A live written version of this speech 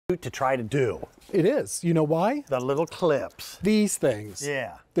to try to do. It is. You know why? The little clips. These things.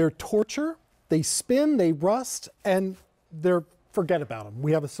 Yeah. They're torture. They spin, they rust, and forget about them.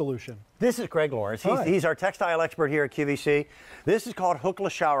 We have a solution. This is Greg Lawrence. He's our textile expert here at QVC. This is called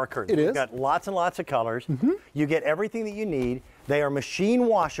Hookless Shower Curtains. It is. We've got lots and lots of colors. You get everything that you need. They are machine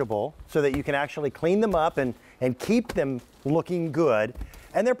washable so that you can actually clean them up and keep them looking good.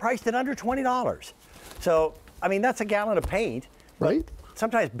 And they're priced at under $20. So, I mean, that's a gallon of paint. Right.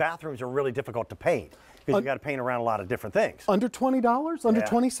 Sometimes bathrooms are really difficult to paint because you got to paint around a lot of different things. Under $20, under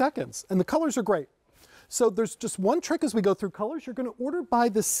 20 seconds. And the colors are great. So there's just one trick as we go through colors. You're going to order by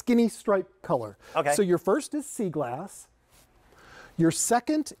the skinny stripe color. Okay. So your first is sea glass. Your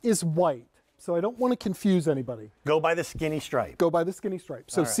second is white. So I don't want to confuse anybody. Go by the skinny stripe. Go by the skinny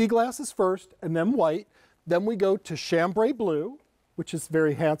stripe. So sea glass is first and then white. Then we go to chambray blue, which is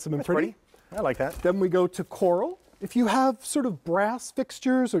very handsome and pretty. I like that. Then we go to coral. If you have sort of brass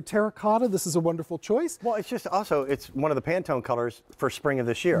fixtures or terracotta, this is a wonderful choice. Well, it's just also, it's one of the Pantone colors for spring of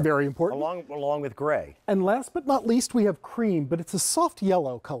this year. Very important. Along with gray. And last but not least, we have cream, but it's a soft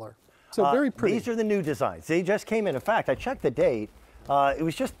yellow color. So very pretty. These are the new designs. They just came in. In fact, I checked the date. It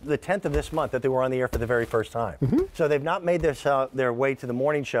was just the 10th of this month that they were on the air for the very first time. So they've not made this their way to the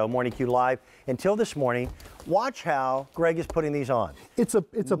morning show, Morning Q Live, until this morning. Watch how Greg is putting these on. It's a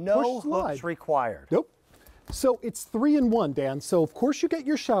no push slide. hooks required. Nope. So it's 3-in-1, Dan. So of course you get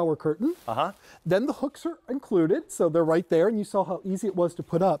your shower curtain. Then the hooks are included, so they're right there, and you saw how easy it was to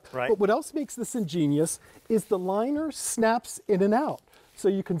put up. Right. But what else makes this ingenious is the liner snaps in and out. So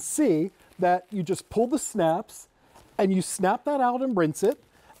you can see that you just pull the snaps, and you snap that out and rinse it,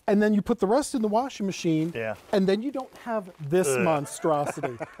 and then you put the rest in the washing machine, and then you don't have this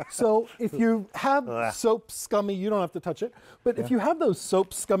monstrosity. So if you have soap scummy, you don't have to touch it, but if you have those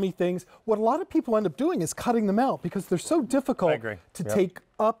soap scummy things, what a lot of people end up doing is cutting them out because they're so difficult to take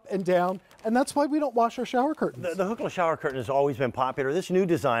up and down, and that's why we don't wash our shower curtains. The hookless shower curtain has always been popular. This new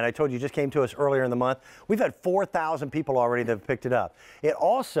design, I told you, just came to us earlier in the month. We've had 4,000 people already that have picked it up. It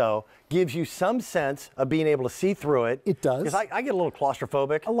also gives you some sense of being able to see through it. It does. Because I get a little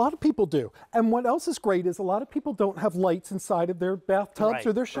claustrophobic. A lot of people do. And what else is great is a lot of people don't have lights inside of their bathtubs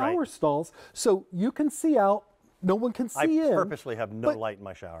or their shower stalls, so you can see out. No one can see in. I purposely have no light in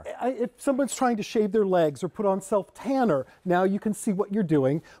my shower. If someone's trying to shave their legs or put on self-tanner, now you can see what you're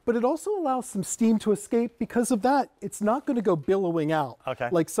doing. But it also allows some steam to escape. Because of that, it's not going to go billowing out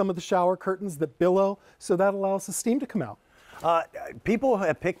like some of the shower curtains that billow. So that allows the steam to come out. People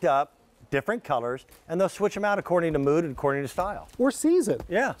have picked up different colors, and they'll switch them out according to mood and according to style. Or season.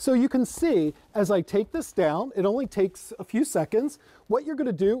 Yeah. So you can see, as I take this down, it only takes a few seconds. What you're going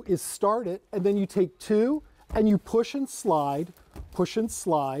to do is start it, and then you take two, and you push and slide, push and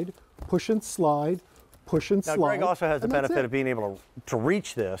slide, push and slide, push and slide. Now, Greg also has the benefit of being able to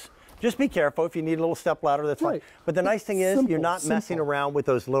reach this. Just be careful. If you need a little step ladder, that's fine. But the nice thing is you're not messing around with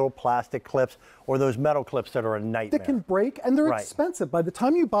those little plastic clips or those metal clips that are a nightmare. That can break, and they're expensive. By the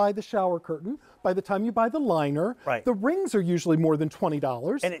time you buy the shower curtain, by the time you buy the liner, the rings are usually more than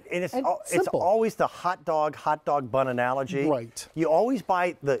 $20. And it's always the hot dog bun analogy. Right. You always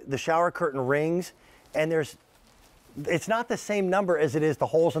buy the shower curtain rings, and it's not the same number as it is the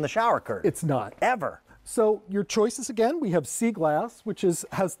holes in the shower curtain. It's not. Ever. So your choices again, we have sea glass, which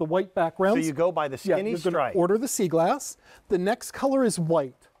has the white background. So you go by the skinny stripe. You're going to order the sea glass. The next color is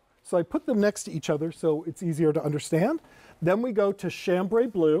white. So I put them next to each other so it's easier to understand. Then we go to chambray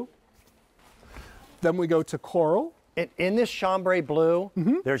blue. Then we go to coral. In this chambray blue,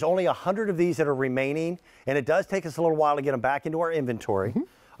 there's only 100 of these that are remaining, and it does take us a little while to get them back into our inventory.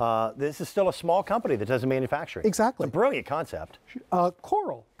 This is still a small company that does the manufacturing. Exactly. It's a brilliant concept.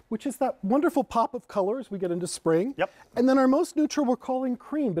 Coral, which is that wonderful pop of color as we get into spring. Yep. And then our most neutral we're calling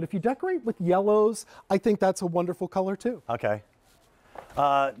cream, but if you decorate with yellows, I think that's a wonderful color too. Okay.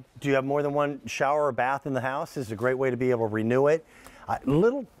 Do you have more than one shower or bath in the house? This is a great way to be able to renew it.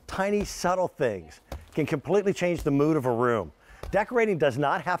 Little tiny subtle things can completely change the mood of a room. Decorating does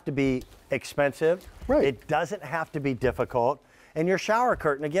not have to be expensive. Right. It doesn't have to be difficult. And your shower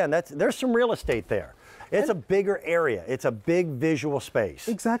curtain, again, there's some real estate there. It's a bigger area. It's a big visual space.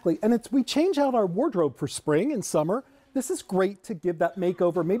 Exactly. And we change out our wardrobe for spring and summer. This is great to give that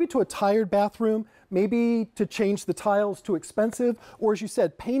makeover, maybe to a tired bathroom, maybe to change the tiles too expensive, or as you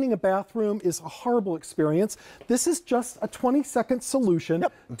said, painting a bathroom is a horrible experience. This is just a 20-second solution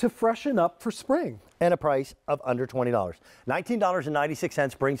to freshen up for spring. and a price of under $20.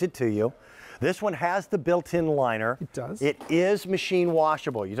 $19.96 brings it to you. This one has the built-in liner. It does. It is machine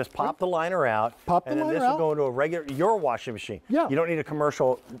washable. You just pop the liner out, Pop and the then this liner will go into a regular, your washing machine. Yeah. You don't need a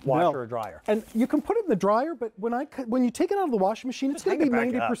commercial washer or dryer. And you can put it in the dryer, but when you take it out of the washing machine, it's going to be hang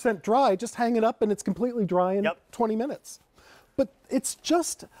it back 90% dry. Just hang it up and it's completely dry in 20 minutes. But it's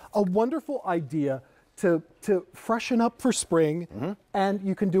just a wonderful idea to freshen up for spring, and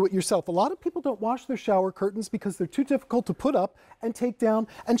you can do it yourself. A lot of people don't wash their shower curtains because they're too difficult to put up and take down,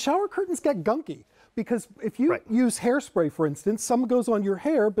 and shower curtains get gunky. Because if you use hairspray, for instance, some goes on your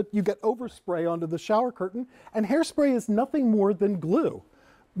hair, but you get overspray onto the shower curtain, and hairspray is nothing more than glue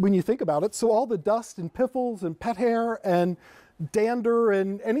when you think about it. So all the dust and piffles and pet hair and dander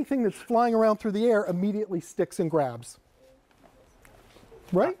and anything that's flying around through the air immediately sticks and grabs.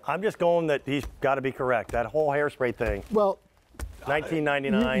 Right? I'm just going that he's got to be correct. That whole hairspray thing. Well,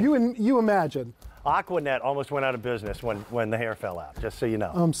 $19.99. You imagine. Aquanet almost went out of business when the hair fell out, just so you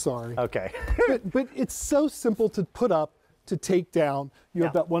know. I'm sorry. Okay. but it's so simple to put up, to take down. You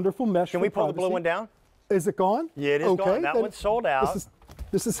have that wonderful mesh. Can we pull the blue one down? Is it gone? Yeah, it is gone. That one's sold out.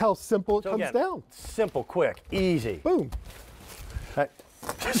 This is how simple it comes down. Simple, quick, easy. Boom.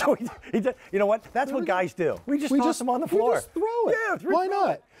 So you know what? That's what guys do. We just toss them on the floor. We just throw it. Yeah, why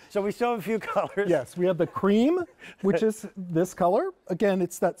not? So we still have a few colors. Yes, we have the cream, which is this color. Again,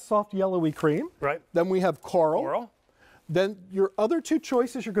 it's that soft yellowy cream. Right. Then we have coral. Then your other two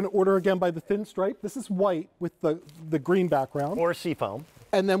choices you're going to order again by the thin stripe. This is white with the green background. Or seafoam.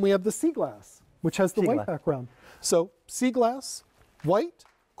 And then we have the sea glass, which has the white background. So sea glass, white,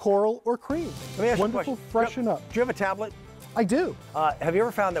 coral, or cream. Let me ask Wonderful, you a question. freshen up. Do you have a tablet? I do. Have you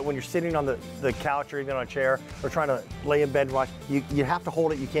ever found that when you're sitting on the couch or even on a chair or trying to lay in bed and watch, you have to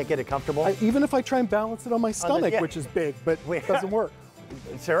hold it, you can't get it comfortable? Even if I try and balance it on my stomach, which is big, but it doesn't work.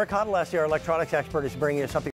 Sarah Cottalesi, our electronics expert, is bringing us something